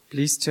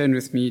Please turn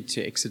with me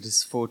to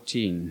Exodus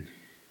 14,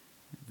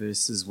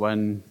 verses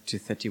 1 to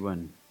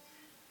 31.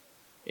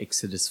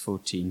 Exodus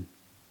 14.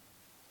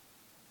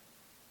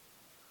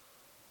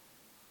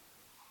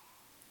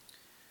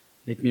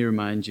 Let me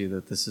remind you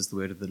that this is the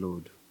word of the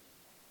Lord.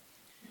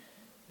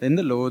 Then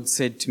the Lord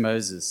said to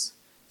Moses,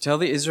 "Tell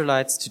the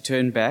Israelites to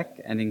turn back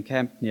and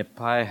encamp near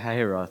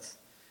Pi-hahiroth,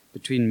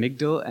 between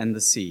Migdal and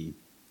the sea.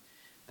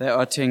 They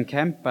are to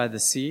encamp by the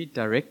sea,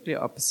 directly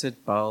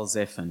opposite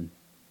Baal-zephon.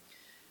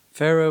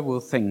 Pharaoh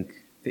will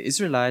think, the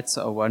Israelites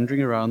are wandering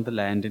around the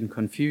land in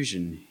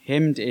confusion,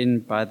 hemmed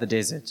in by the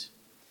desert.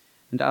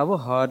 And I will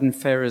harden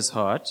Pharaoh's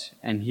heart,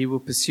 and he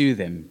will pursue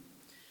them.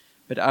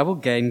 But I will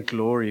gain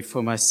glory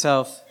for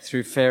myself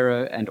through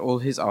Pharaoh and all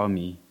his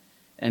army,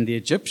 and the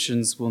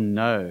Egyptians will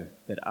know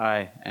that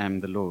I am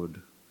the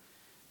Lord."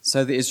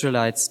 So the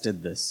Israelites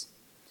did this.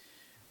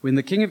 When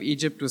the king of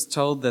Egypt was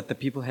told that the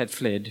people had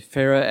fled,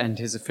 Pharaoh and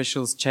his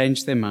officials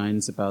changed their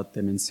minds about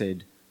them and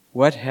said,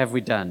 "What have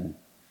we done?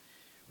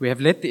 We have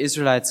let the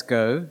Israelites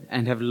go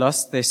and have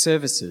lost their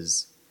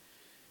services."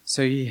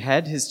 So he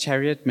had his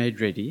chariot made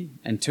ready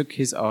and took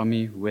his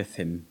army with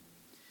him.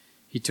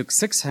 He took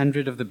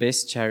 600 of the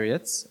best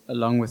chariots,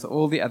 along with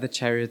all the other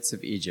chariots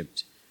of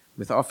Egypt,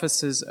 with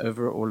officers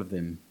over all of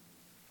them.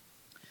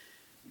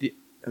 The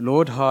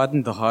Lord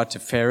hardened the heart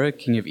of Pharaoh,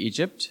 king of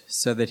Egypt,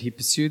 so that he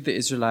pursued the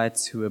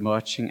Israelites who were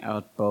marching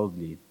out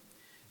boldly.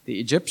 The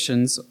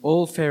Egyptians,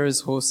 all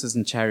Pharaoh's horses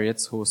and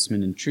chariots,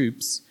 horsemen and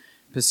troops,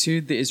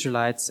 pursued the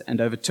Israelites and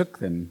overtook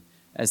them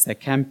as they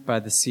camped by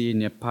the sea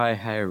near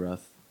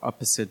Pi-hahiroth,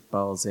 opposite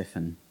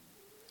Baal-zephon.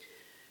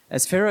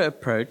 As Pharaoh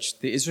approached,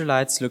 the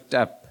Israelites looked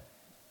up,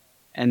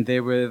 and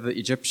there were the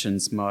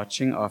Egyptians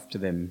marching after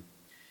them.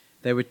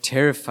 They were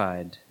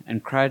terrified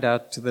and cried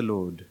out to the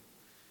Lord.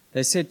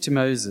 They said to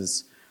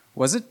Moses,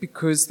 "Was it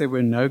because there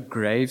were no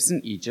graves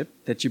in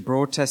Egypt that you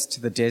brought us to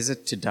the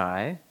desert to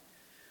die?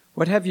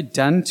 What have you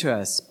done to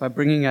us by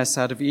bringing us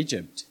out of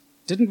Egypt?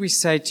 Didn't we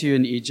say to you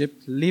in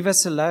Egypt, 'Leave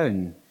us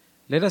alone,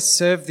 let us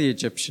serve the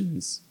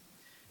Egyptians'?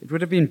 It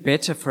would have been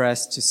better for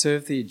us to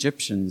serve the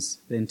Egyptians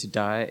than to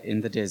die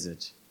in the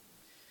desert."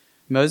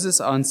 Moses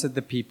answered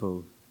the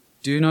people,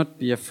 "Do not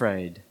be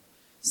afraid.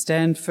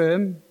 Stand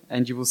firm,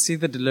 and you will see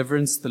the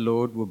deliverance the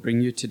Lord will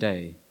bring you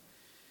today.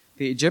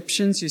 The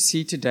Egyptians you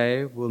see today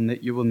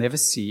you will never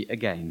see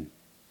again.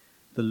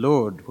 The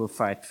Lord will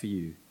fight for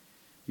you.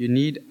 You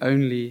need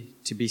only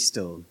to be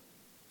still."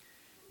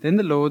 Then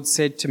the Lord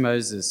said to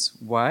Moses,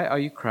 "Why are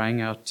you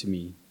crying out to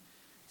me?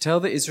 Tell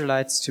the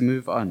Israelites to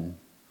move on.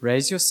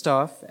 Raise your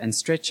staff and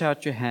stretch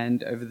out your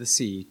hand over the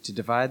sea to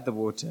divide the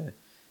water,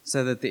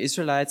 so that the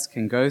Israelites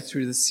can go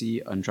through the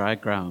sea on dry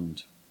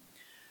ground.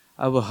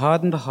 I will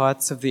harden the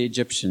hearts of the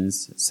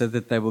Egyptians so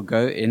that they will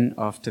go in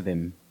after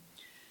them.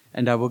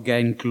 And I will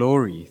gain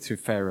glory through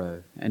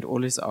Pharaoh and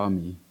all his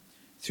army,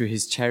 through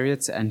his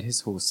chariots and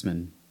his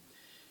horsemen.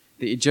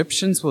 The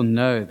Egyptians will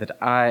know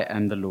that I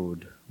am the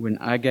Lord when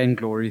I gain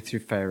glory through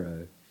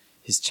Pharaoh,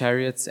 his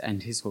chariots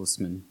and his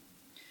horsemen."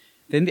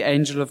 Then the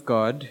angel of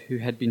God, who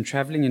had been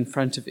traveling in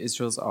front of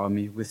Israel's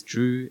army,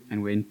 withdrew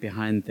and went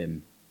behind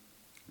them.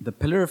 The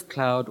pillar of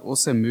cloud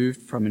also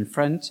moved from in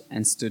front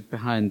and stood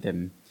behind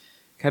them,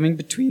 coming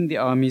between the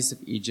armies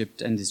of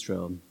Egypt and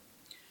Israel.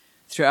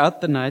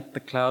 Throughout the night the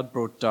cloud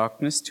brought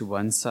darkness to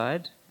one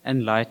side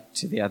and light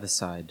to the other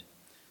side,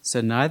 so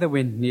neither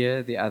went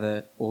near the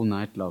other all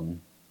night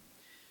long.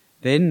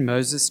 Then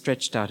Moses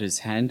stretched out his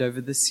hand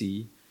over the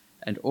sea,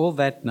 and all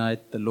that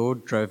night the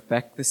Lord drove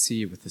back the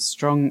sea with a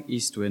strong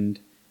east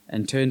wind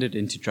and turned it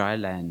into dry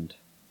land.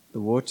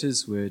 The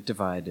waters were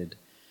divided,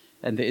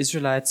 and the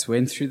Israelites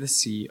went through the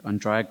sea on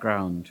dry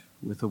ground,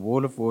 with a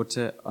wall of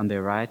water on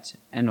their right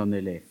and on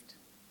their left.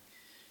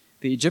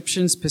 The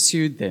Egyptians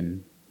pursued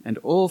them, and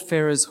all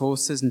Pharaoh's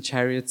horses and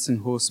chariots and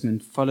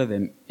horsemen followed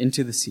them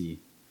into the sea.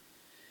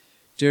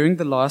 During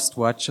the last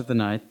watch of the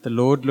night, the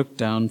Lord looked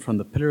down from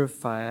the pillar of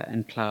fire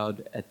and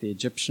cloud at the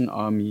Egyptian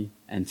army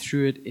and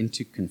threw it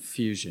into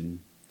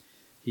confusion.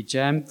 He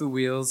jammed the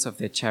wheels of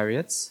their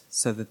chariots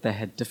so that they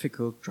had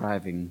difficult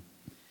driving.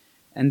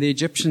 And the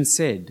Egyptians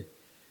said,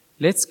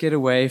 "Let's get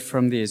away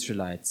from the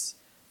Israelites.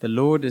 The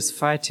Lord is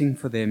fighting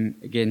for them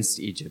against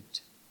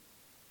Egypt."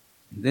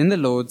 Then the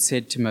Lord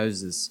said to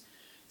Moses,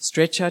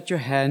 "Stretch out your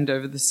hand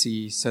over the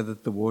sea so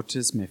that the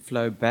waters may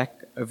flow back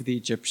over the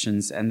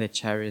Egyptians and their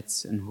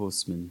chariots and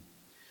horsemen."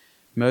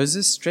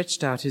 Moses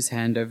stretched out his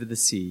hand over the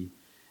sea,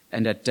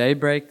 and at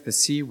daybreak the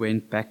sea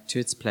went back to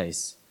its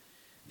place.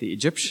 The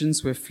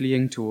Egyptians were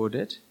fleeing toward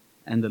it,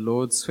 and the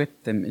Lord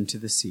swept them into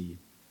the sea.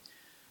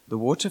 The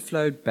water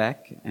flowed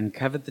back and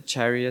covered the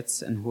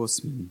chariots and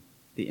horsemen,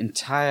 the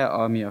entire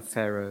army of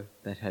Pharaoh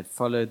that had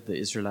followed the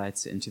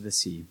Israelites into the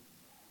sea.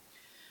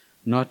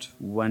 Not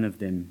one of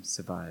them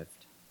survived.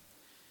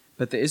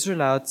 But the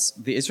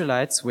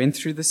Israelites went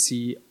through the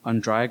sea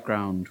on dry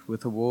ground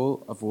with a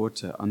wall of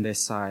water on their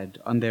side,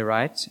 on their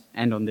right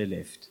and on their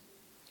left.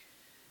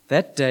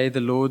 That day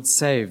the Lord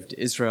saved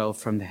Israel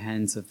from the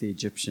hands of the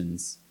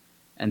Egyptians,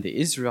 and the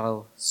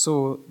Israel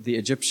saw the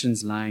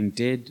Egyptians lying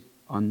dead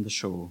on the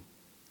shore.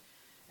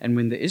 And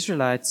when the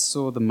Israelites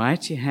saw the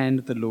mighty hand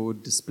of the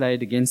Lord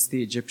displayed against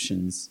the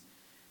Egyptians,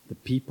 the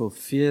people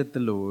feared the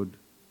Lord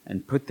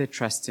and put their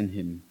trust in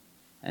him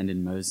and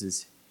in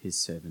Moses, his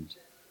servant.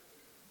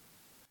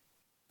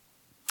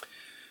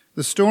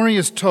 The story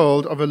is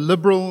told of a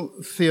liberal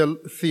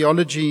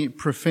theology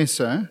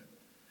professor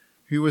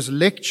who was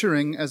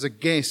lecturing as a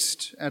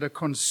guest at a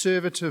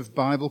conservative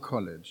Bible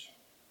college.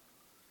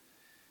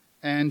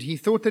 And he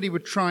thought that he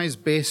would try his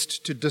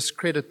best to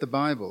discredit the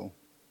Bible,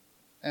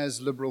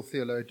 as liberal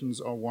theologians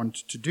are wont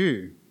to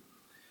do.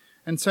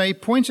 And so he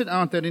pointed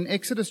out that in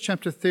Exodus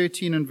chapter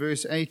 13 and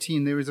verse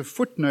 18, there is a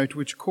footnote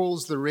which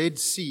calls the Red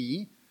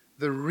Sea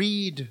the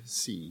Reed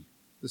Sea,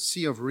 the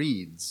Sea of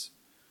Reeds.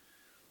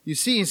 You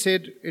see, he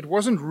said, it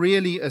wasn't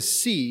really a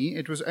sea,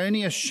 it was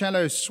only a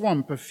shallow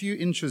swamp a few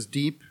inches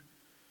deep.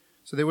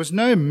 So there was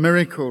no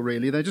miracle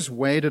really, they just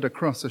waded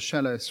across a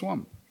shallow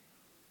swamp.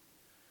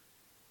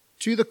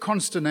 To the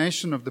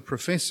consternation of the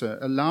professor,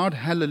 a loud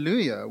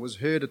hallelujah was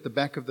heard at the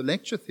back of the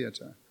lecture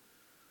theatre.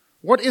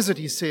 What is it,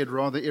 he said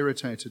rather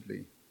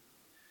irritatedly.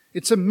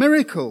 It's a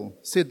miracle,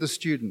 said the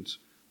student,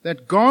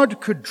 that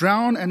God could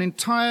drown an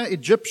entire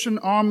Egyptian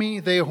army,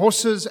 their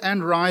horses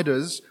and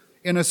riders,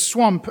 in a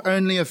swamp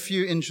only a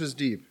few inches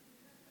deep.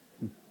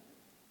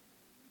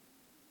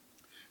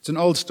 It's an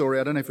old story.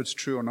 I don't know if it's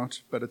true or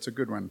not, but it's a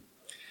good one.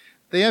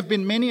 There have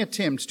been many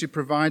attempts to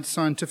provide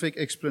scientific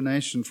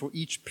explanation for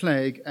each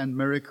plague and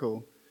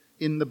miracle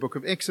in the book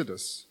of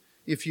Exodus.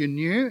 If you're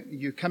new,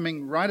 you're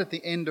coming right at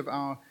the end of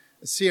our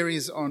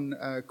series on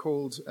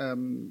called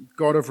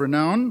God of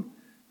Renown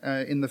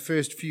in the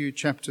first few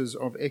chapters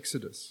of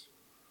Exodus.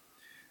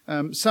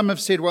 Some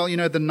have said, well,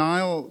 the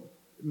Nile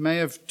may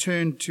have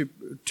turning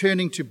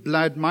to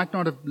blood, might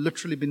not have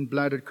literally been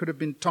blood, it could have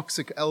been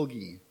toxic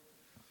algae,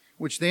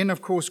 which then,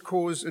 of course,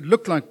 it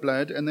looked like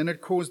blood, and then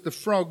it caused the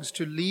frogs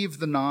to leave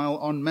the Nile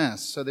en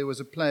masse. So there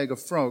was a plague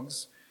of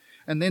frogs.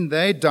 And then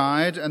they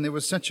died, and there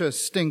was such a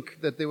stink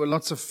that there were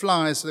lots of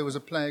flies, so there was a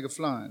plague of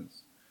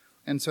flies.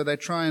 And so they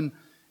try and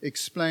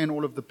explain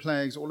all of the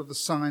plagues, all of the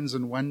signs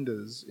and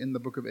wonders in the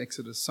book of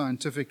Exodus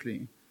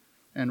scientifically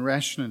and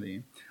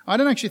rationally. I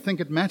don't actually think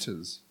it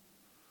matters.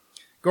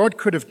 God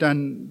could have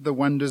done the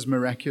wonders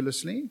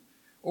miraculously,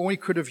 or he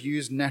could have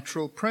used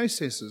natural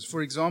processes.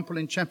 For example,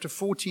 in chapter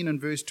 14 and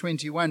verse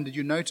 21, did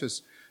you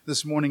notice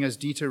this morning as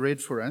Dieter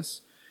read for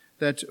us,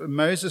 that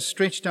Moses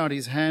stretched out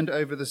his hand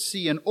over the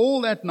sea, and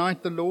all that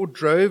night the Lord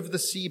drove the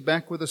sea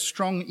back with a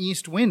strong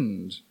east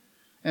wind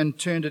and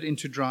turned it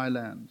into dry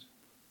land.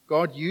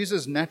 God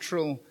uses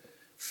natural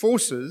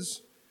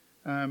forces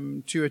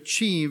to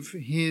achieve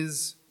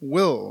his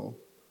will.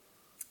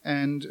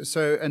 And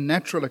so a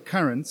natural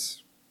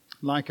occurrence,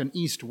 like an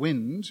east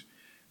wind,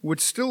 would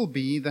still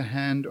be the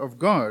hand of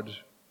God,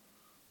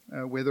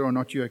 whether or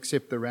not you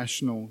accept the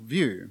rational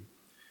view.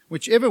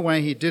 Whichever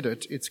way he did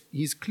it,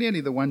 he's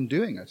clearly the one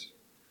doing it.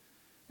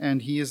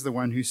 And he is the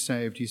one who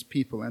saved his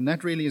people. And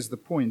that really is the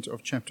point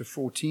of chapter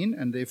 14,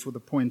 and therefore the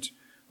point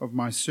of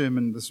my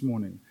sermon this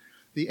morning.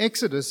 The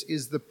Exodus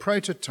is the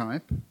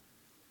prototype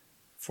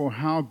for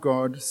how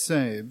God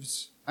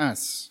saves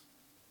us.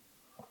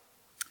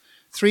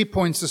 3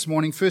 points this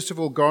morning. First of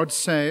all, God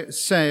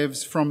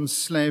saves from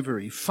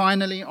slavery.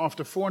 Finally,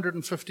 after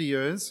 450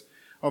 years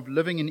of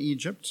living in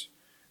Egypt,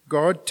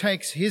 God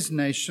takes his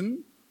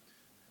nation,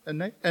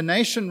 a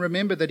nation,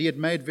 remember, that he had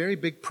made very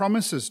big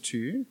promises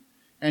to,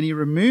 and he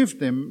removed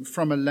them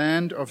from a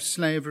land of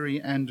slavery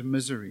and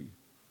misery.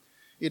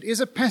 It is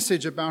a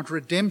passage about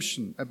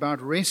redemption,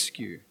 about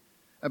rescue,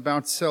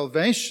 about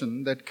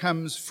salvation that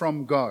comes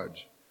from God.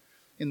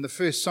 In the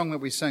first song that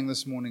we sang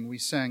this morning, we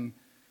sang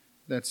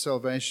that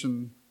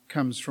salvation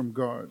comes from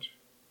God.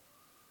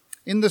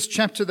 In this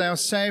chapter, they are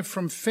saved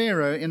from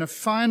Pharaoh in a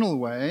final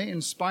way,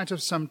 in spite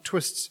of some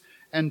twists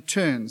and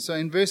turns. So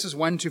in verses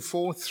 1 to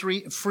 4,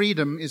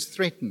 freedom is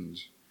threatened.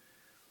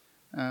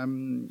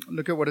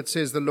 Look at what it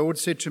says. The Lord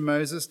said to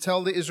Moses,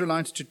 "Tell the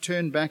Israelites to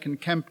turn back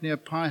and camp near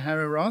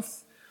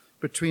Pi-Hahiroth,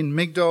 between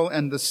Migdol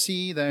and the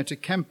sea. They are to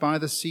camp by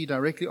the sea,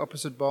 directly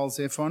opposite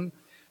Baal-Zephon.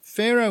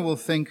 Pharaoh will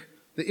think,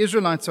 the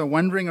Israelites are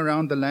wandering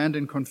around the land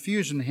in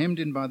confusion, hemmed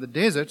in by the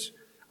desert.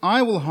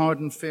 I will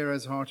harden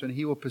Pharaoh's heart, and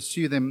he will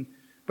pursue them,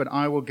 but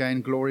I will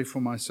gain glory for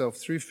myself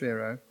through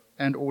Pharaoh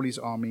and all his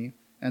army,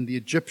 and the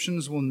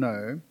Egyptians will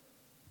know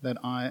that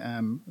I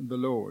am the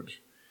Lord."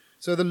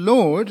 So the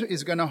Lord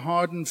is going to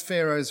harden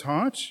Pharaoh's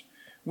heart,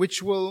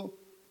 which will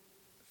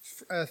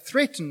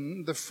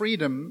threaten the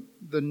freedom,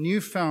 the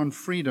newfound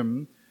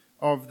freedom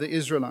of the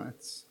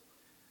Israelites.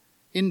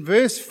 In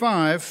verse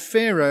 5,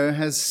 Pharaoh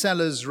has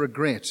Salah's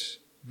regret,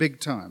 big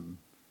time.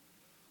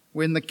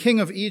 When the king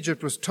of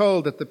Egypt was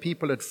told that the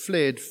people had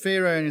fled,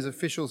 Pharaoh and his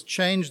officials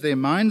changed their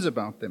minds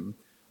about them.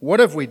 What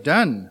have we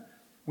done?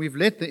 We've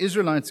let the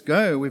Israelites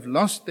go. We've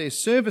lost their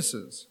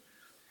services.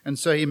 And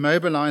so he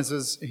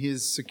mobilizes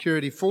his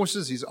security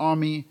forces, his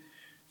army,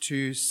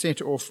 to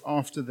set off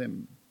after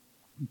them.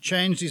 He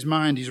changed his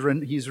mind. He's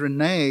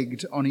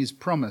reneged on his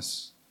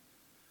promise.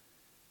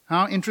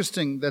 How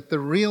interesting that the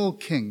real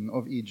king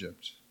of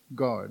Egypt,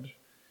 God,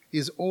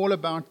 is all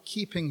about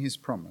keeping his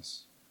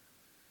promise.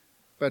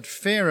 But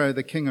Pharaoh,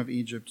 the king of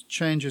Egypt,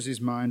 changes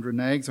his mind,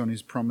 reneges on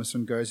his promise,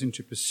 and goes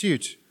into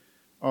pursuit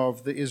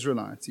of the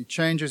Israelites. He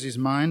changes his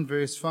mind,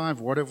 verse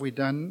 5. What have we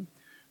done?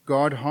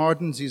 God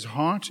hardens his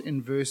heart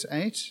in verse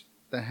 8.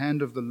 The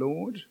hand of the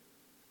Lord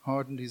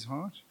hardened his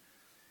heart.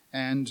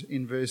 And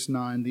in verse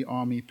 9, the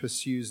army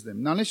pursues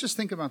them. Now let's just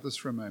think about this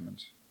for a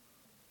moment.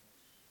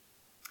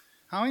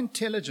 How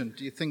intelligent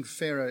do you think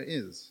Pharaoh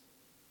is?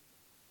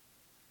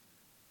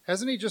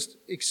 Hasn't he just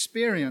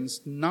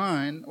experienced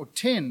 9 or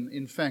 10,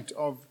 in fact,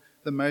 of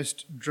the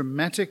most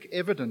dramatic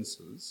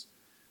evidences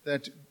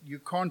that you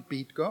can't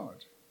beat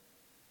God?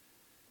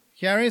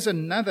 Here is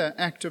another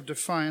act of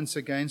defiance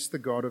against the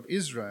God of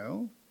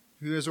Israel,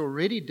 who has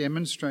already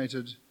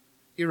demonstrated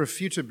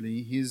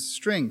irrefutably his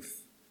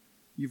strength.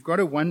 You've got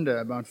to wonder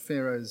about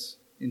Pharaoh's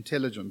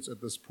intelligence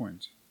at this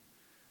point.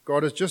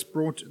 God has just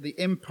brought the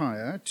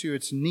empire to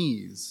its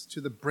knees, to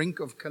the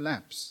brink of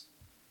collapse.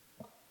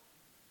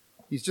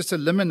 He's just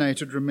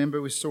eliminated, remember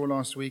we saw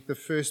last week, the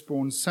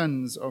firstborn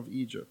sons of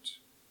Egypt.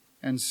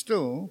 And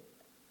still,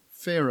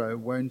 Pharaoh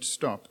won't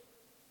stop.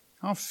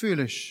 How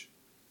foolish.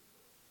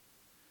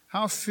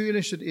 How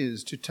foolish it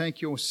is to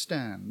take your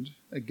stand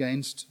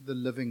against the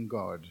living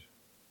God.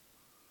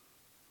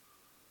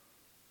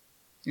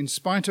 In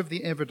spite of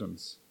the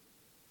evidence,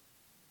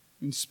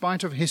 in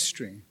spite of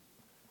history,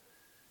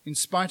 in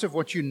spite of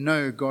what you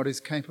know God is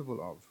capable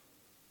of,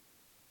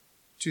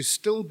 to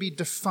still be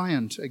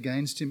defiant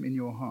against him in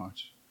your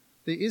heart.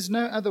 There is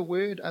no other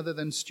word other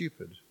than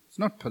stupid. It's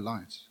not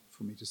polite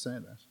for me to say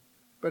that,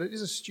 but it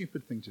is a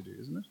stupid thing to do,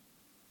 isn't it?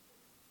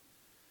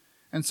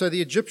 And so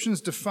the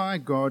Egyptians defy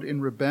God in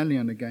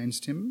rebellion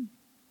against him,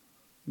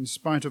 in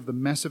spite of the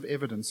massive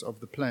evidence of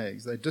the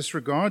plagues. They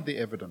disregard the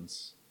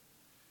evidence.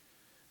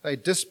 They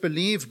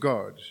disbelieve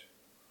God,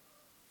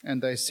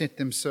 and they set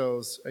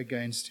themselves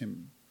against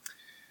him.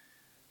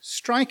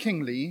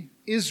 Strikingly,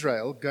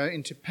 Israel go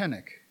into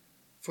panic.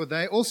 For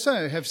they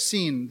also have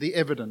seen the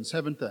evidence,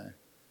 haven't they?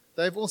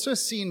 They've also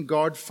seen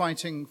God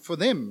fighting for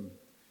them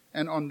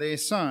and on their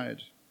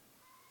side.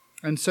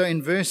 And so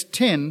in verse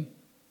 10,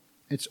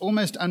 it's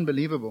almost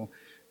unbelievable.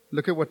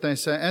 Look at what they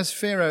say. As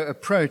Pharaoh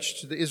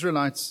approached, the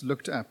Israelites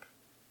looked up,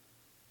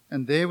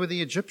 and there were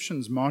the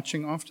Egyptians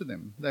marching after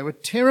them. They were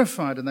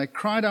terrified, and they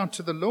cried out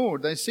to the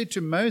Lord. They said to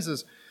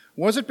Moses,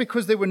 "Was it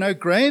because there were no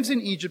graves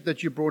in Egypt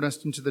that you brought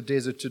us into the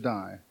desert to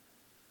die?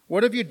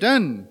 What have you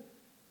done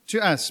to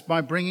us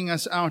by bringing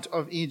us out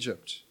of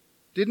Egypt?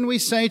 Didn't we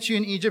say to you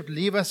in Egypt,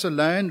 'Leave us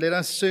alone, let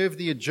us serve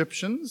the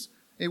Egyptians'?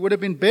 It would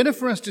have been better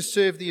for us to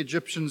serve the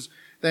Egyptians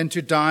than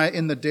to die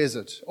in the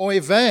desert."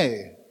 Oy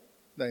vey,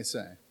 they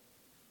say.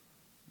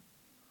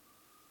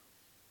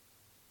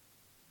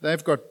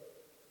 They've got,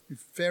 if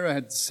Pharaoh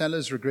had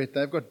seller's regret,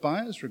 they've got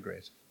buyer's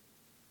regret.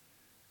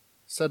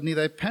 Suddenly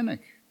they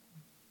panic.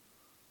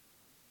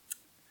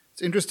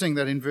 It's interesting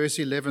that in verse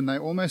 11 they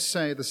almost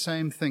say the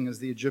same thing as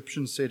the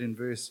Egyptians said in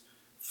verse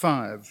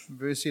 5.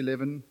 Verse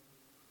 11,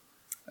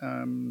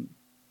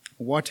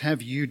 what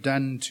have you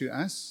done to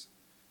us?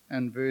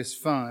 And verse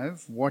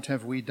 5, what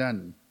have we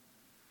done?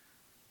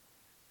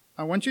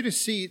 I want you to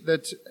see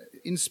that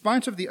in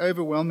spite of the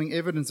overwhelming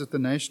evidence that the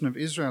nation of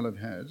Israel have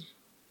had,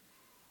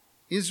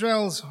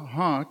 Israel's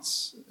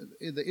hearts,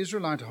 the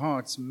Israelite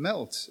hearts,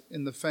 melt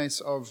in the face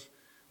of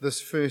this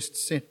first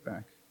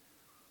setback.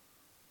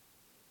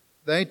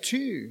 They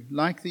too,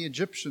 like the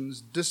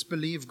Egyptians,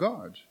 disbelieve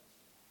God.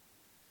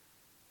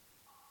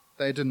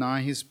 They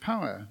deny his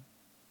power.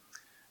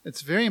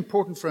 It's very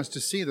important for us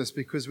to see this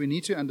because we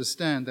need to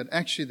understand that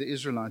actually the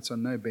Israelites are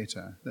no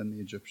better than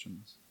the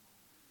Egyptians.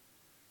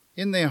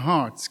 In their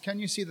hearts, can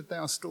you see that they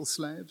are still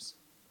slaves?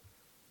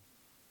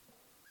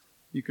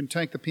 You can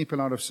take the people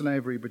out of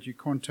slavery, but you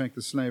can't take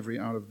the slavery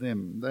out of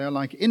them. They are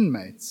like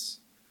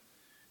inmates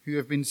who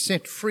have been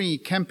set free,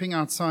 camping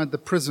outside the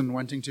prison,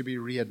 wanting to be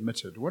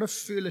readmitted. What a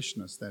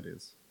foolishness that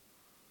is.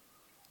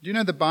 Do you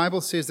know the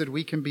Bible says that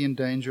we can be in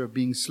danger of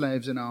being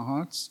slaves in our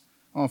hearts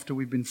after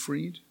we've been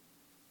freed?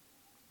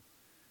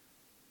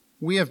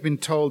 We have been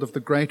told of the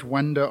great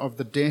wonder of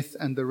the death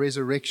and the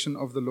resurrection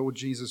of the Lord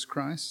Jesus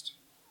Christ.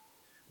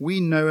 We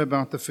know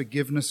about the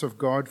forgiveness of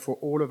God for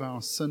all of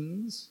our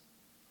sins,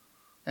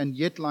 and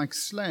yet like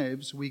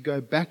slaves we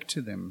go back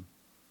to them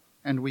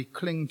and we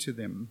cling to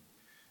them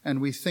and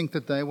we think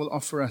that they will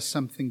offer us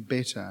something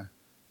better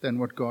than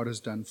what God has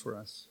done for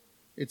us.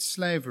 It's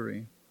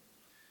slavery.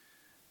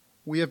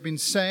 We have been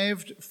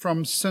saved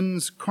from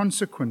sin's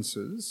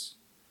consequences,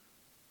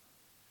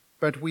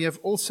 but we have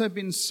also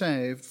been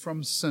saved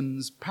from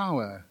sin's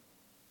power.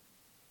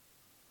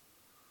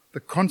 The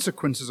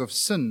consequences of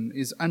sin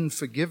is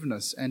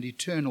unforgiveness and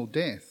eternal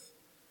death.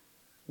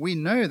 We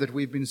know that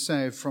we've been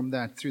saved from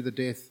that through the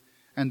death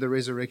and the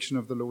resurrection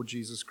of the Lord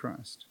Jesus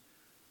Christ.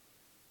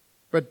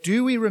 But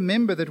do we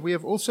remember that we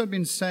have also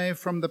been saved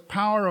from the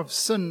power of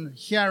sin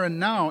here and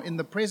now in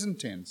the present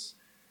tense?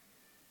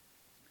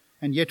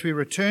 And yet we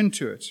return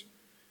to it,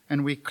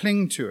 and we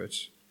cling to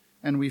it,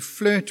 and we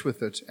flirt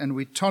with it, and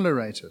we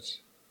tolerate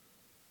it.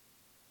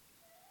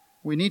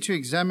 We need to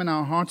examine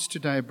our hearts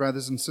today,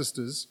 brothers and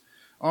sisters.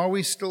 Are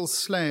we still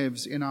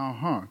slaves in our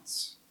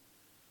hearts?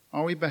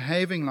 Are we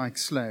behaving like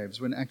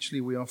slaves when actually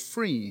we are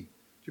free?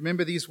 Do you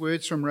remember these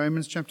words from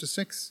Romans chapter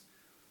 6?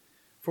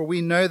 For we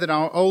know that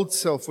our old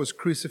self was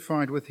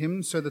crucified with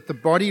him, so that the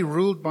body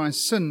ruled by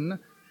sin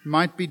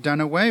might be done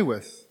away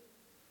with,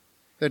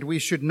 that we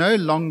should no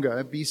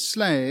longer be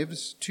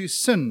slaves to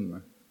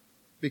sin,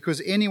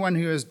 because anyone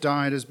who has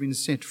died has been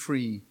set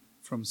free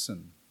from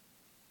sin.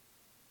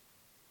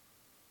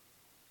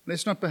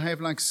 Let's not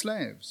behave like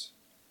slaves,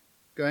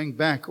 going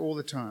back all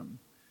the time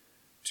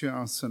to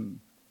our sin.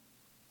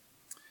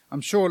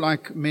 I'm sure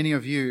many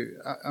of you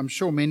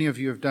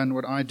have done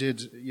what I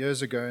did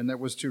years ago, and that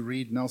was to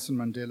read Nelson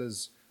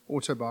Mandela's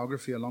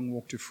autobiography, A Long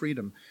Walk to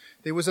Freedom.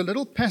 There was a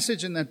little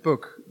passage in that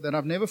book that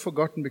I've never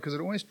forgotten because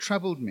it always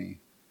troubled me.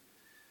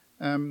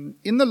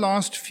 In the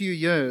last few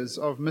years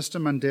of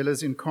Mr.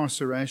 Mandela's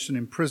incarceration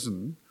in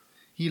prison,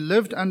 he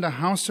lived under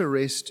house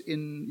arrest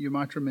you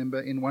might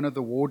remember, in one of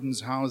the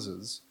warden's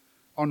houses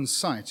on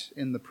site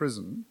in the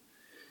prison.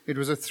 It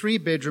was a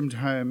 3-bedroomed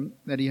home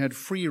that he had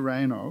free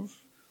reign of,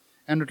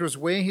 and it was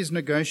where his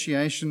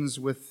negotiations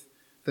with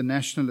the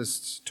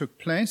nationalists took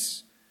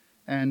place,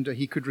 and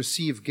he could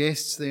receive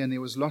guests there, and there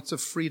was lots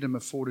of freedom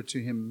afforded to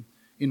him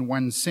in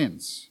one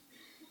sense.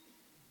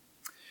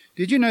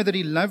 Did you know that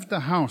he loved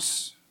the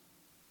house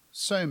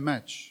so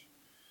much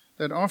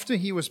that after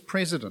he was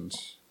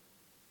president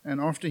and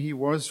after he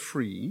was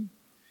free,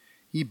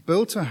 he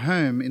built a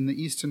home in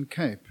the Eastern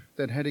Cape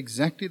that had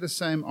exactly the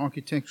same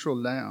architectural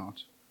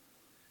layout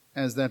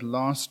as that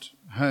last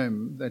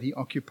home that he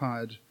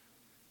occupied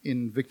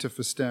in Victor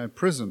Verster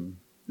prison?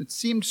 It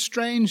seemed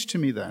strange to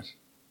me that.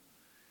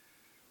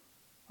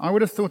 I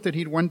would have thought that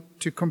he'd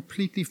want to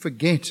completely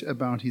forget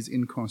about his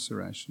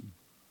incarceration.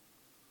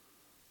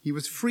 He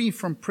was free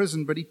from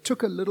prison, but he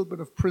took a little bit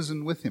of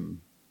prison with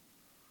him.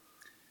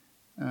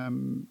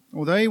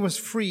 Although he was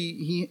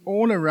free,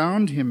 all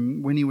around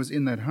him when he was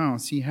in that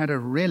house, he had a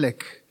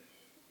relic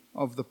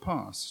of the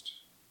past,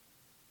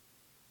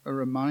 a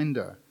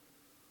reminder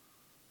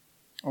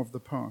of the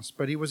past.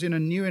 But he was in a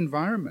new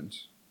environment.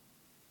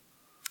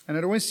 And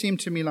it always seemed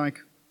to me like,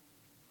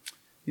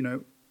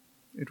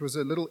 it was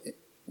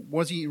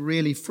was he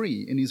really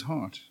free in his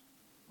heart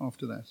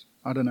after that?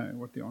 I don't know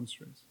what the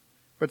answer is.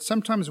 But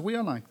sometimes we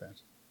are like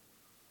that.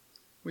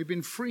 We've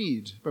been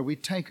freed, but we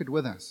take it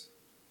with us.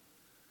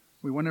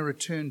 We want to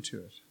return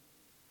to it.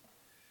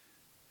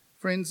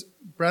 Friends,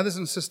 brothers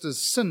and sisters,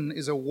 sin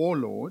is a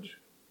warlord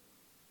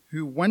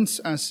who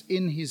wants us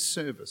in his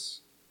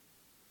service.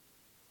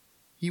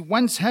 He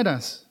once had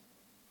us,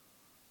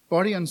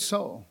 body and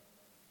soul.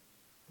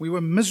 We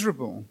were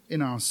miserable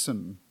in our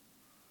sin.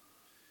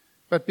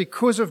 But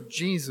because of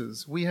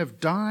Jesus, we have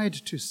died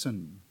to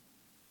sin.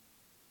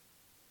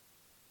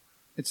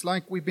 It's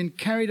like we've been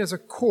carried as a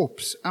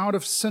corpse out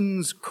of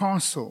sin's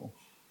castle,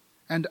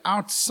 and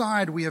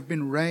outside we have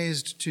been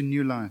raised to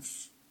new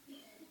life.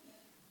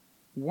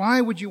 Why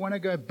would you want to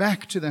go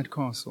back to that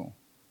castle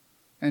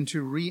and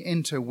to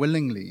re-enter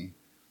willingly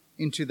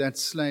into that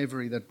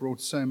slavery that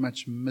brought so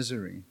much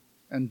misery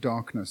and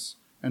darkness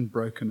and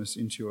brokenness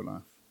into your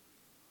life?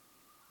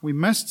 We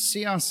must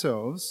see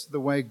ourselves the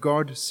way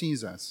God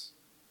sees us.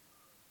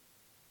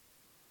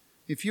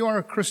 If you are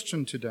a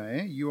Christian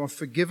today, you are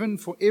forgiven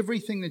for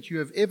everything that you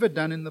have ever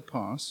done in the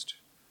past,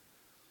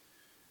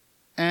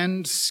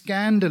 and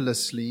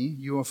scandalously,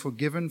 you are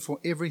forgiven for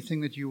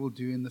everything that you will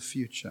do in the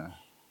future.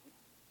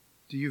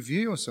 Do you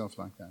view yourself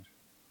like that?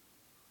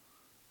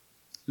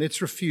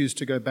 Let's refuse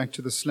to go back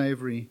to the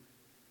slavery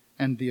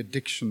and the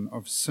addiction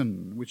of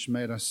sin, which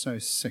made us so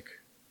sick.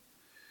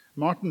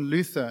 Martin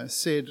Luther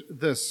said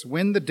this: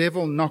 when the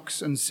devil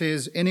knocks and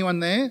says, "Anyone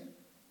there?"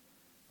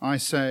 I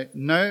say,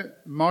 "No,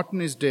 Martin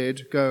is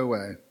dead, go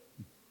away."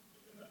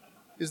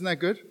 Isn't that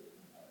good?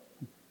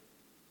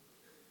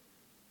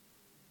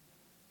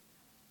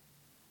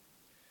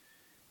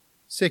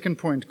 Second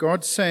point,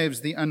 God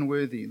saves the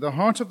unworthy. The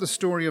heart of the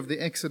story of the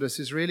Exodus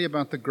is really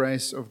about the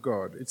grace of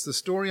God. It's the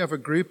story of a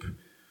group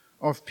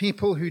of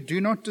people who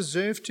do not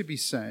deserve to be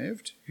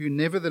saved, who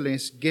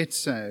nevertheless get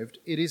saved.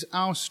 It is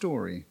our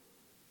story.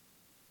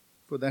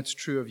 For that's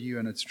true of you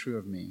and it's true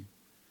of me.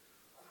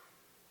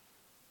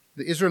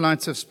 The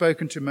Israelites have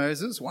spoken to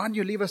Moses. "Why didn't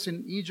you leave us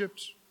in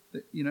Egypt?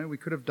 We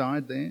could have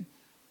died there."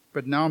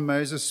 But now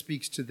Moses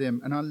speaks to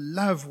them, and I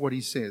love what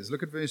he says.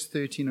 Look at verse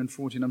 13 and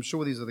 14. I'm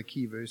sure these are the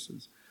key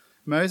verses.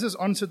 Moses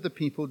answered the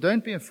people,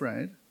 "Don't be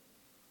afraid.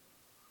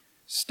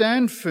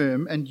 Stand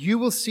firm, and you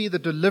will see the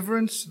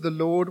deliverance the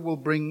Lord will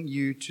bring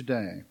you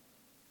today.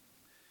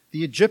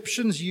 The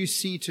Egyptians you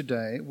see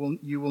today,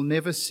 you will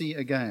never see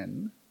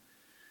again.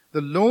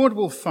 The Lord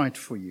will fight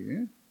for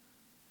you.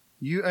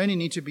 You only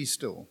need to be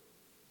still."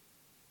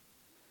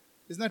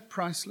 Isn't that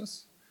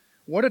priceless?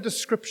 What a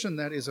description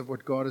that is of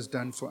what God has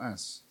done for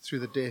us through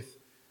the death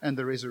and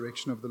the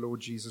resurrection of the Lord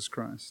Jesus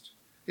Christ.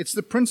 It's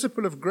the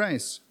principle of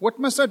grace. What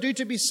must I do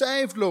to be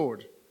saved,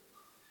 Lord?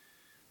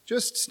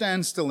 Just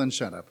stand still and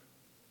shut up.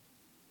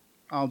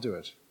 I'll do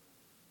it.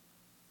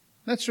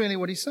 That's really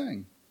what he's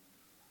saying.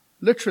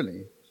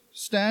 Literally,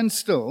 stand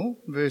still,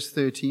 verse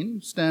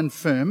 13, stand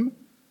firm,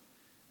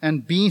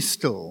 and be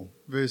still.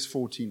 Verse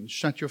 14,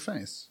 shut your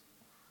face.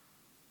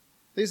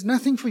 There's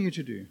nothing for you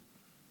to do.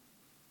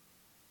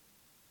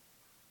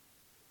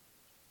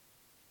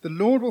 The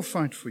Lord will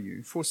fight for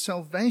you, for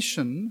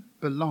salvation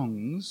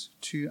belongs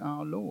to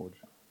our Lord,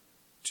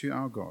 to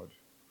our God.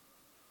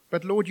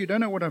 But Lord, you don't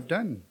know what I've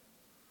done.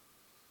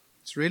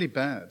 It's really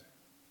bad.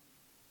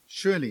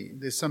 Surely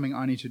there's something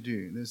I need to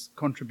do. There's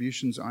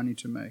contributions I need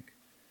to make.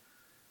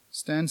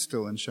 Stand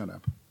still and shut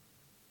up.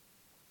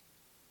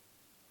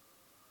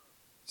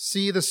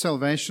 See the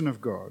salvation of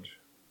God.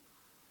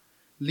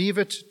 Leave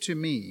it to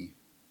me,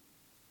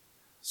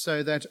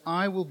 so that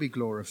I will be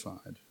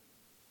glorified.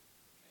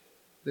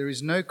 There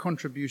is no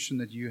contribution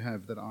that you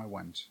have that I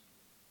want.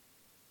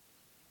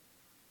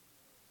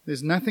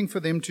 There's nothing for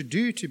them to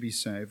do to be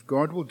saved.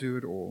 God will do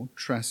it all.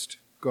 Trust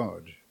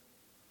God.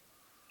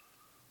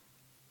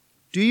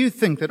 Do you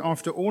think that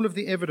after all of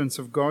the evidence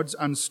of God's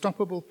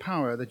unstoppable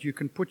power that you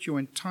can put your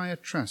entire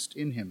trust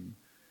in Him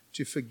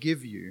to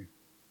forgive you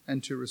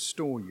and to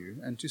restore you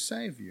and to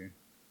save you?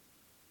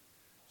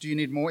 Do you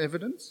need more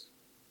evidence?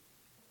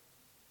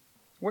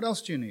 What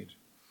else do you need?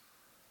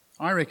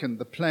 I reckon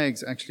the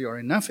plagues actually are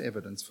enough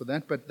evidence for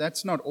that, but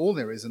that's not all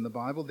there is in the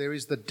Bible. There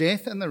is the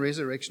death and the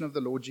resurrection of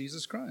the Lord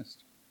Jesus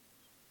Christ.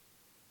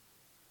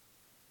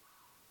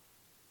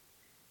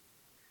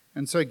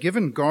 And so,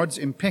 given God's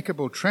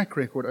impeccable track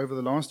record over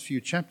the last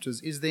few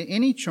chapters, is there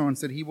any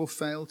chance that He will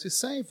fail to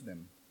save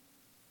them?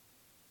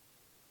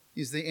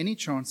 Is there any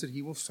chance that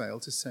He will fail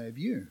to save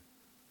you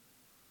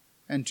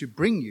and to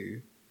bring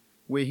you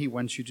where He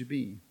wants you to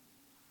be?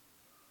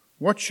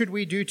 What should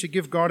we do to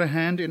give God a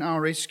hand in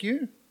our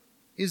rescue?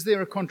 Is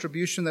there a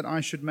contribution that I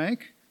should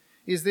make?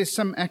 Is there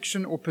some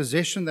action or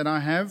possession that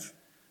I have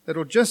that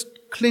will just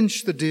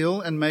clinch the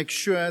deal and make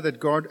sure that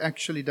God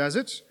actually does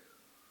it?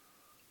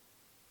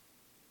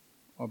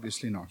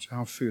 Obviously not.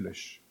 How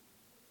foolish.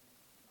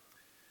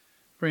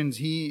 Friends,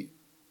 He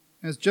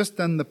has just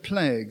done the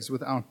plagues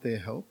without their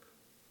help.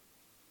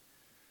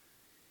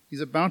 He's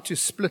about to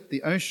split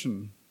the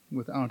ocean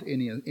without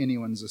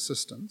anyone's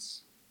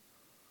assistance.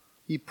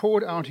 He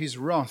poured out His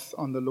wrath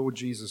on the Lord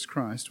Jesus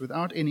Christ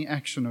without any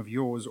action of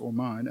yours or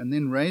mine, and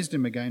then raised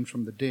Him again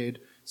from the dead,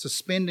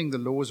 suspending the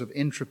laws of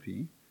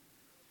entropy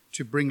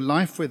to bring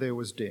life where there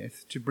was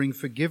death, to bring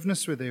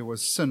forgiveness where there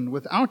was sin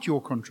without your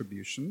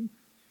contribution.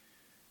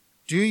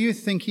 Do you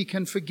think He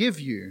can forgive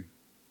you?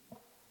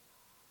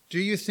 Do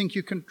you think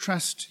you can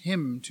trust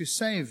Him to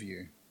save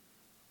you?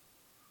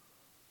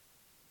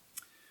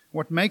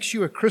 What makes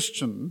you a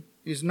Christian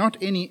is not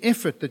any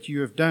effort that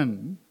you have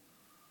done,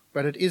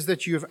 but it is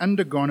that you have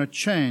undergone a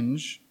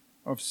change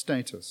of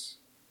status.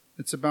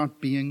 It's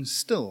about being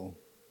still.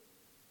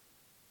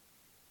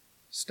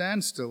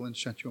 Stand still and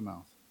shut your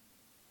mouth.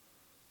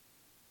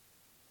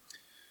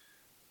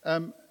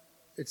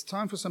 It's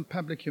time for some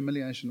public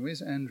humiliation.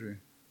 Where's Andrew?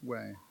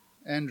 Way.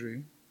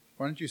 Andrew,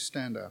 why don't you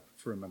stand up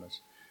for a minute?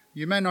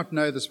 You may not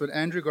know this, but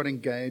Andrew got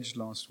engaged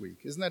last week.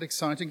 Isn't that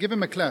exciting? Give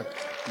him a clap.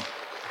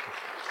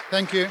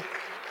 Thank you.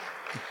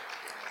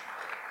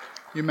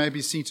 You may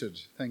be seated.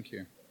 Thank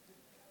you.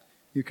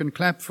 You can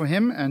clap for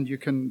him and you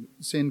can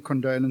send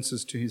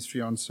condolences to his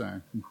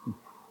fiancée.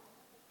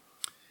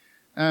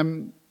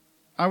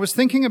 I was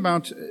thinking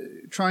about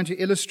trying to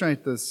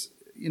illustrate this.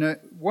 You know,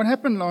 what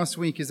happened last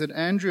week is that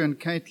Andrew and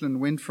Caitlin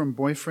went from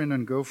boyfriend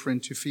and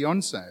girlfriend to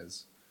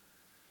fiancés.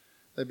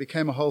 They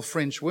became a whole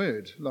French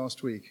word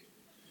last week.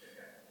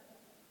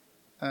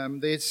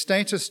 Their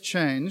status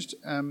changed,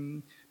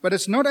 but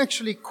it's not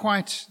actually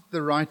quite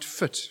the right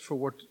fit for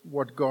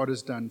what God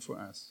has done for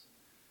us.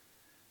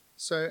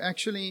 So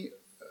actually,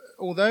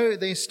 although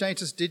their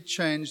status did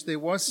change, there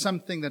was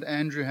something that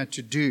Andrew had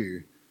to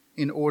do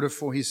in order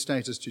for his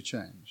status to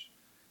change.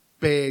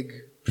 Beg,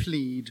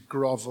 plead,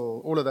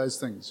 grovel, all of those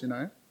things, you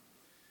know.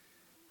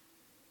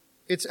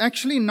 It's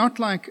actually not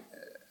like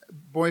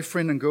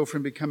boyfriend and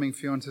girlfriend becoming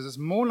fiancés. It's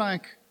more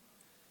like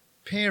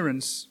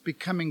parents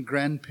becoming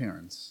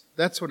grandparents.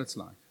 That's what it's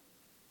like.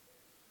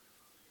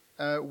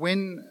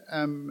 When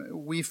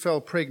we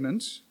fell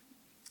pregnant,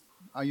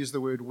 I use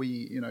the word we,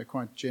 you know,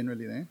 quite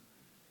generally there.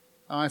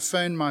 I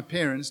phoned my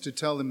parents to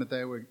tell them that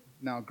they were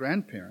now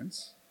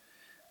grandparents.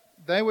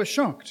 They were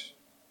shocked.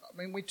 I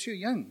mean, we're too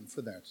young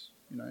for that,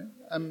 you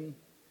know.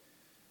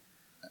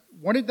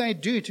 What did they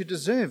do to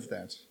deserve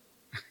that?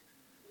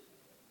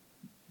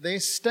 Their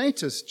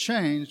status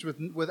changed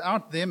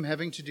without them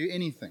having to do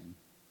anything.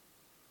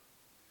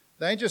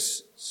 They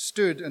just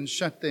stood and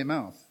shut their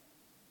mouth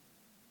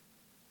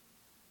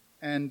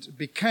and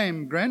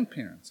became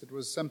grandparents. It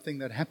was something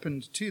that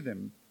happened to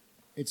them.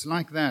 It's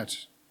like that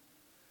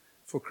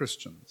for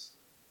Christians.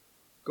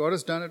 God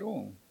has done it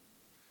all.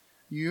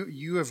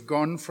 You have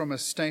gone from a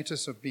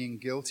status of being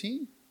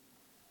guilty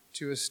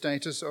to a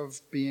status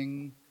of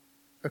being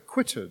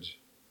acquitted.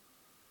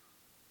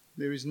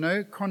 There is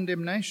no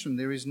condemnation.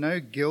 There is no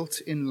guilt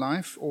in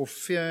life or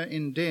fear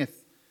in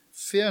death.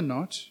 Fear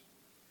not.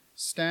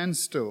 Stand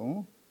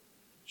still,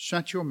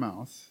 shut your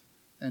mouth,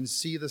 and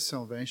see the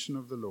salvation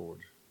of the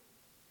Lord.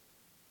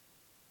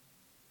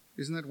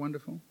 Isn't that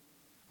wonderful?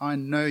 I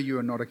know you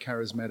are not a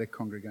charismatic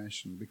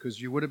congregation,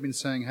 because you would have been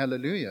saying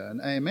hallelujah and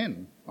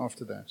amen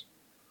after that.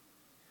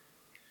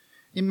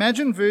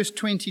 Imagine verse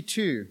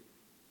 22.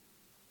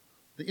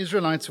 The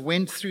Israelites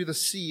went through the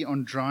sea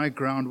on dry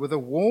ground with a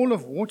wall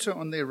of water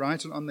on their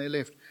right and on their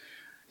left.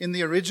 In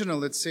the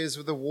original, it says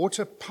with the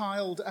water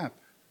piled up.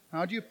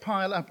 How do you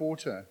pile up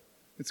water?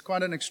 It's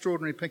quite an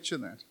extraordinary picture,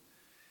 that.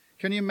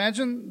 Can you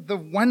imagine the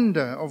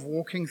wonder of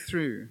walking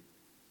through?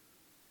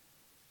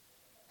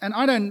 And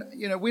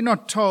we're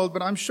not told,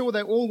 but I'm sure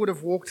they all would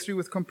have walked through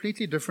with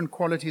completely different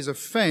qualities of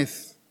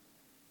faith.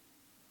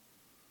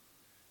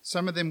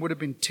 Some of them would have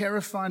been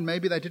terrified.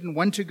 Maybe they didn't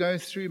want to go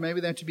through.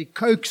 Maybe they had to be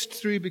coaxed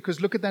through because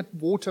look at that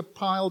water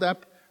piled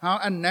up. How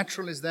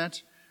unnatural is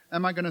that?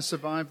 Am I going to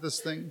survive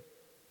this thing?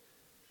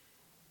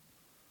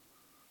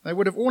 They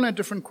would have all had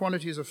different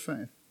qualities of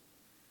faith.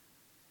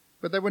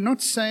 But they were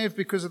not saved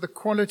because of the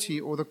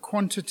quality or the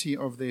quantity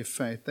of their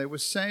faith. They were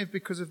saved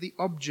because of the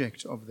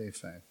object of their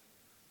faith.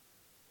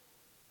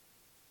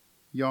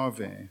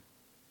 Yahweh,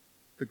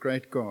 the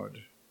great God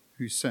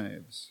who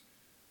saves.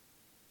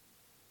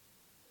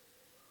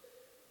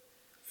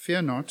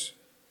 Fear not,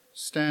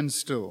 stand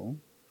still,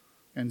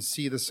 and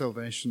see the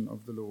salvation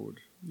of the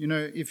Lord. You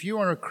know, if you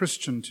are a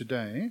Christian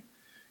today,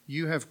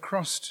 you have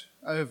crossed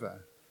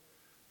over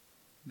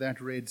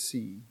that Red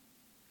Sea.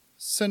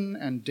 Sin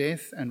and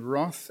death and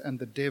wrath and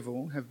the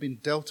devil have been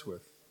dealt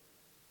with.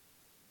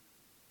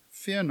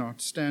 Fear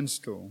not, stand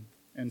still,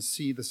 and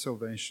see the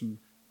salvation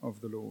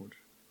of the Lord.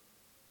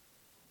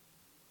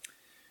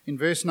 In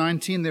verse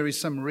 19, there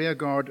is some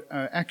rearguard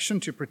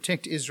action to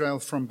protect Israel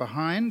from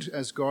behind,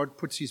 as God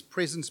puts his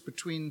presence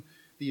between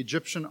the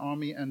Egyptian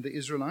army and the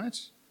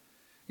Israelites.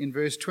 In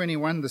verse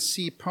 21, the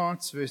sea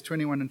parts, verse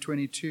 21 and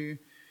 22.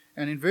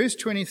 And in verse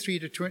 23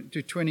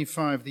 to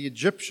 25, the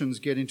Egyptians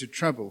get into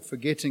trouble,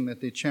 forgetting that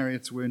their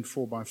chariots weren't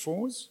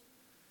 4x4s.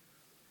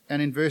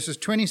 And in verses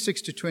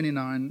 26 to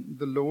 29,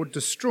 the Lord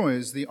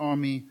destroys the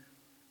army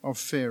of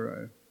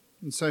Pharaoh.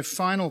 And so,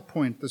 final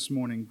point this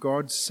morning,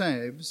 God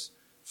saves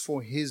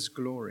for his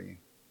glory.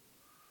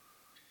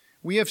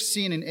 We have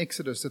seen in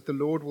Exodus that the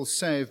Lord will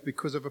save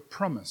because of a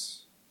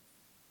promise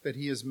that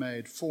he has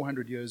made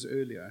 400 years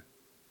earlier.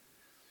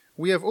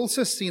 We have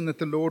also seen that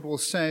the Lord will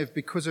save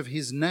because of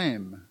his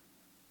name.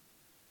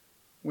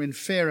 When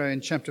Pharaoh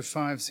in chapter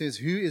 5 says,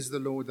 "Who is the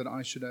Lord that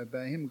I should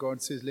obey him?"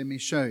 God says, "Let me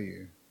show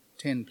you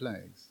 10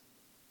 plagues."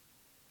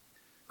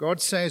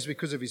 God saves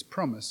because of his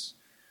promise.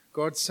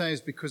 God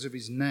saves because of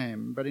his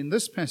name. But in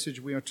this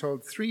passage we are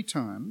told 3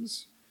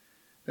 times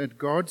that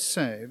God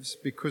saves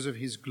because of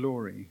his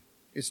glory.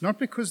 It's not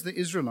because the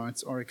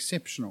Israelites are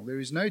exceptional. There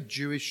is no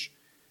Jewish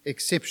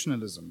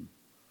exceptionalism,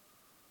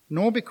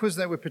 nor because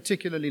they were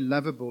particularly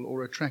lovable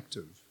or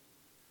attractive.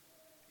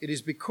 It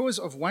is because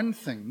of one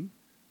thing,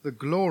 the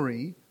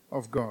glory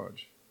of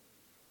God.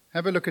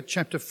 Have a look at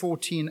chapter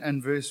 14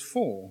 and verse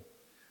 4.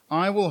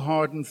 I will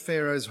harden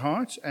Pharaoh's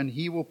heart, and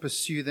he will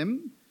pursue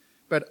them,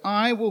 but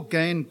I will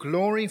gain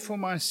glory for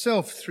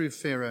myself through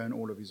Pharaoh and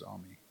all of his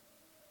army.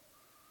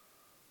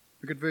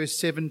 Look at verse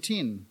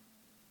 17.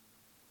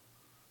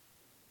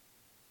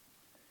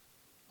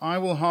 I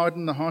will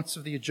harden the hearts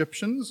of the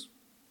Egyptians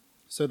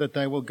so that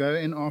they will go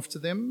in after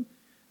them,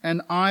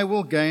 and I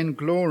will gain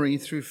glory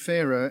through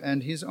Pharaoh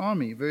and his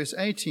army. Verse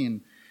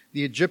 18.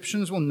 The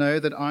Egyptians will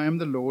know that I am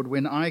the Lord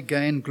when I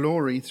gain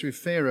glory through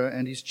Pharaoh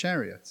and his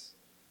chariots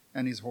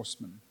and his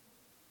horsemen.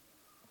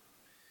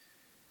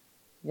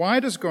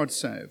 Why does God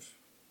save?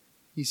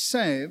 He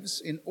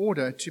saves in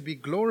order to be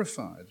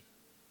glorified.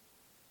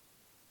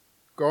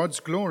 God's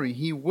glory,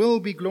 he will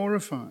be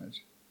glorified.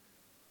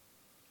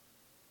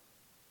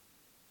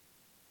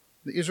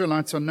 The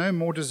Israelites are no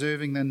more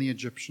deserving than the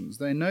Egyptians.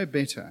 They know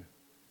better.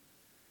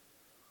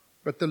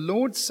 But the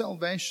Lord's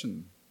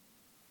salvation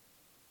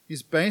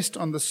is based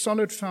on the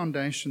solid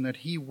foundation that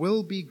he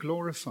will be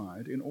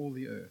glorified in all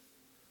the earth.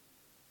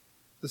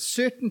 The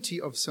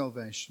certainty of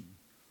salvation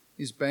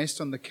is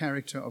based on the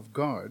character of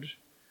God,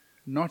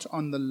 not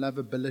on the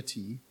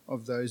lovability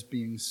of those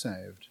being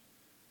saved.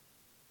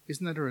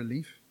 Isn't that a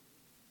relief?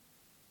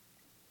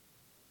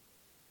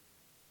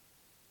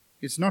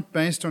 It's not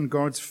based on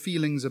God's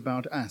feelings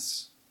about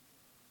us.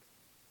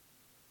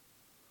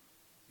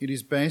 It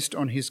is based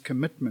on his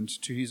commitment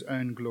to his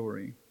own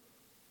glory.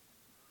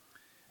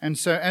 And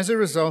so, as a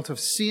result of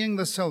seeing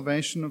the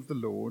salvation of the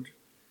Lord,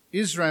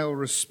 Israel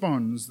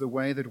responds the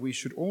way that we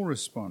should all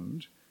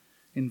respond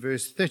in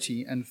verse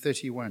 30 and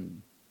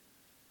 31.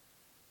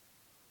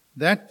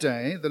 That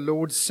day the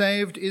Lord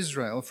saved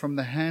Israel from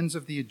the hands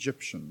of the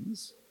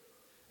Egyptians,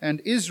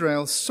 and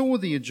Israel saw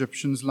the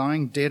Egyptians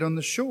lying dead on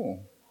the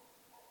shore.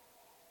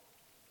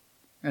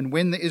 And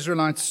when the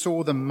Israelites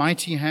saw the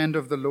mighty hand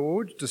of the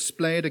Lord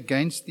displayed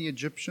against the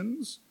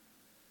Egyptians,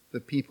 the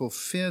people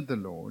feared the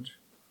Lord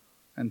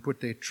and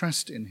put their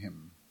trust in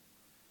him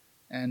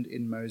and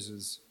in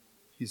Moses,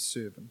 his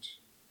servant.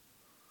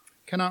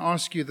 Can I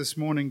ask you this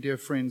morning, dear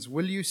friends,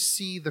 will you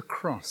see the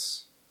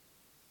cross?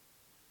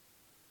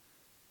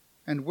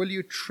 And will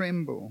you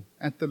tremble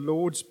at the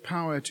Lord's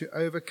power to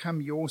overcome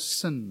your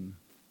sin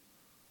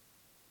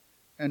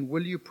And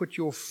will you put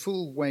your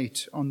full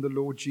weight on the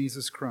Lord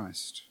Jesus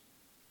Christ,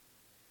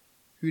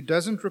 who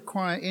doesn't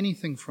require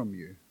anything from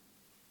you?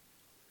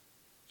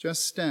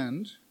 Just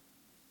stand,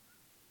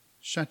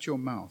 shut your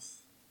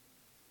mouth,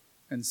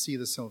 and see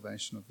the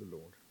salvation of the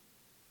Lord.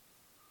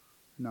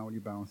 Now will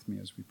you bow with me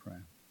as we pray?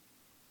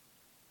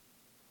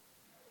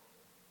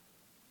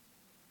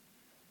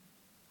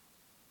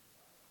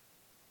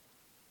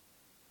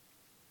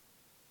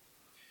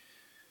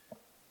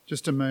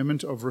 Just a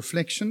moment of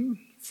reflection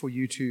for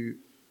you to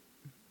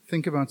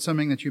think about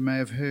something that you may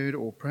have heard,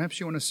 or perhaps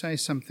you want to say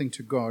something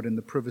to God in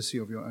the privacy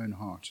of your own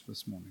heart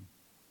this morning.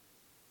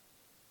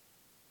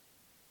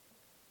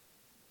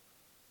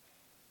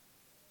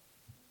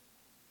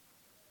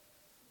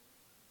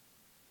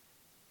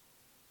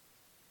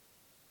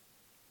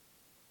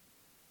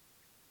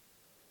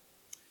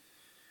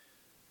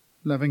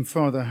 Loving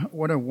Father,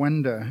 what a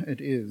wonder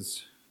it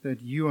is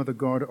that you are the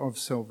God of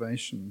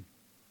salvation.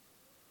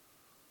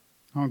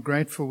 How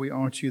grateful we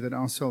are to you that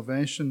our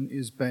salvation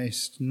is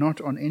based not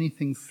on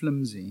anything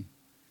flimsy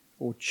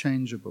or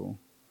changeable,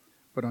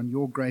 but on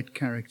your great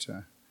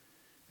character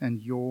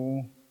and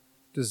your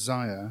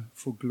desire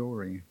for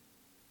glory.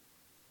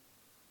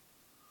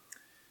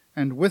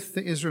 And with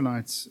the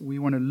Israelites, we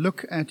want to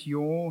look at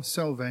your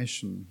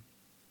salvation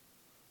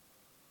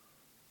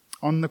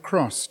on the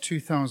cross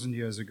 2,000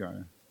 years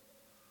ago.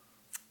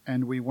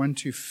 And we want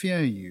to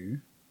fear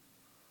you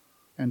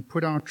and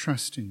put our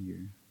trust in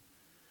you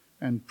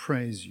and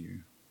praise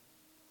you.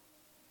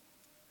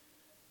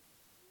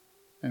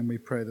 And we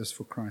pray this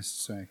for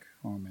Christ's sake.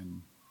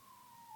 Amen.